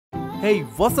Hey,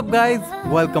 what's up guys?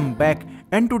 Welcome back,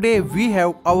 and today we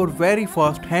have our very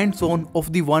first hands-on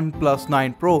of the OnePlus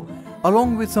 9 Pro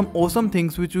along with some awesome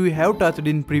things which we have touched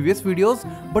in previous videos,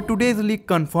 but today's leak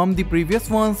confirmed the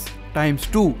previous ones times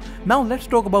 2. Now let's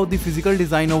talk about the physical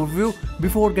design overview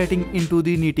before getting into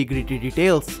the nitty-gritty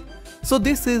details. So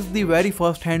this is the very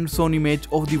first hands-on image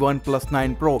of the OnePlus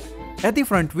 9 Pro. At the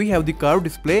front we have the curved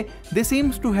display. They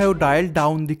seems to have dialed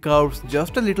down the curves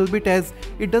just a little bit, as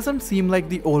it doesn't seem like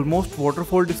the almost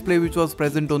waterfall display which was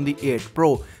present on the 8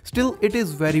 Pro. Still, it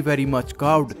is very much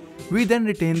curved. We then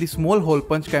retain the small hole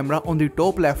punch camera on the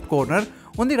top left corner.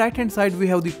 On the right hand side we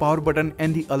have the power button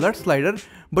and the alert slider.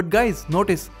 But guys,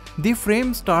 notice the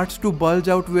frame starts to bulge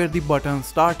out where the buttons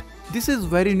start. This is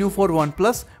very new for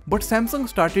OnePlus, but Samsung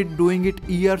started doing it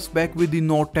years back with the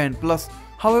Note 10 Plus.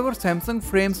 However, Samsung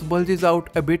frames bulges out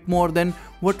a bit more than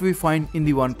what we find in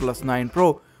the OnePlus 9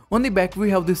 Pro. On the back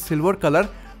we have this silver color.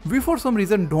 We for some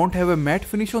reason don't have a matte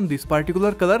finish on this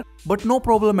particular color, but no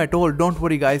problem at all, don't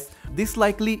worry guys. This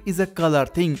likely is a color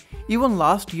thing. Even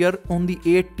last year on the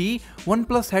 8T,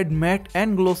 OnePlus had matte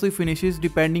and glossy finishes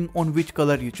depending on which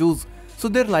color you choose. So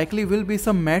there likely will be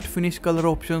some matte finish color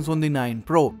options on the 9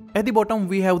 Pro. At the bottom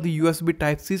we have the USB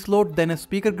Type-C slot, then a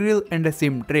speaker grill and a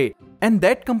SIM tray. And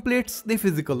that completes the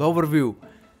physical overview.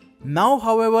 Now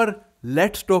however,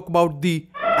 let's talk about the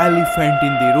elephant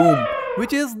in the room,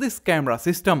 which is this camera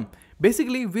system.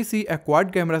 Basically we see a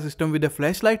quad camera system with a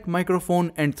flashlight,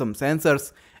 microphone and some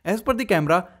sensors. As per the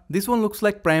camera, this one looks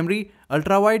like primary,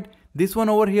 ultra wide. This one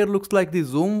over here looks like the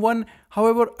zoom one.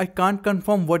 However, I can't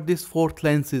confirm what this fourth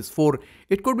lens is for.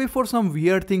 It could be for some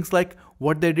weird things like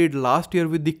what they did last year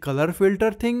with the color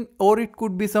filter thing, or it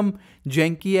could be some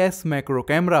janky ass macro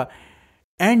camera.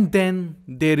 And then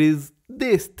there is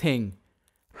this thing.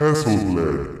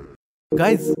 Hasselblad.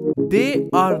 Guys, they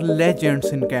are legends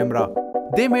in camera.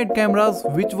 They made cameras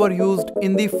which were used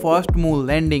in the first moon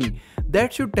landing.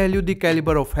 That should tell you the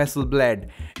caliber of Hasselblad.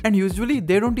 And usually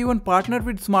they don't even partner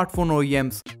with smartphone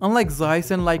OEMs, unlike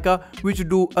Zeiss and Leica, which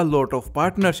do a lot of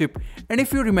partnership. And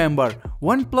if you remember,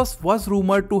 OnePlus was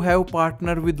rumored to have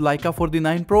partnered with Leica for the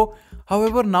 9 Pro.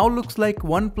 However, now looks like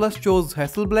OnePlus chose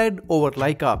Hasselblad over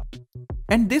Leica.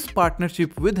 And this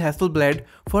partnership with Hasselblad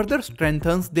further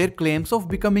strengthens their claims of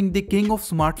becoming the king of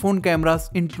smartphone cameras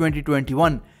in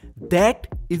 2021. That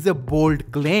is a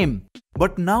bold claim.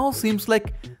 But now seems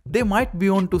like they might be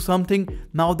on to something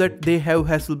now that they have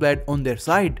Hasselblad on their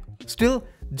side. Still,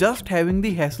 just having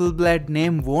the Hasselblad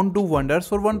name won't do wonders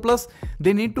for OnePlus.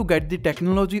 They need to get the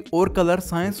technology or color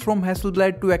science from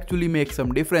Hasselblad to actually make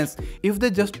some difference. If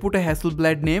they just put a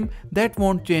Hasselblad name, that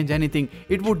won't change anything.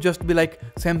 It would just be like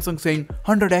Samsung saying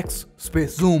 100x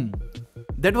space zoom.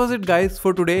 That was it guys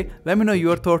for today. Let me know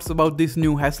your thoughts about this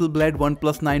new Hasselblad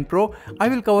OnePlus 9 Pro. I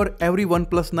will cover every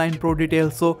OnePlus 9 Pro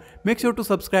details, so make sure to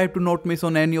subscribe to not miss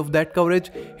on any of that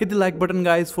coverage. Hit the like button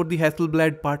guys for the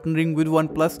Hasselblad partnering with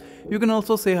OnePlus. You can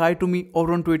also say hi to me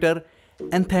over on Twitter.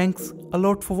 And thanks a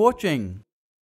lot for watching.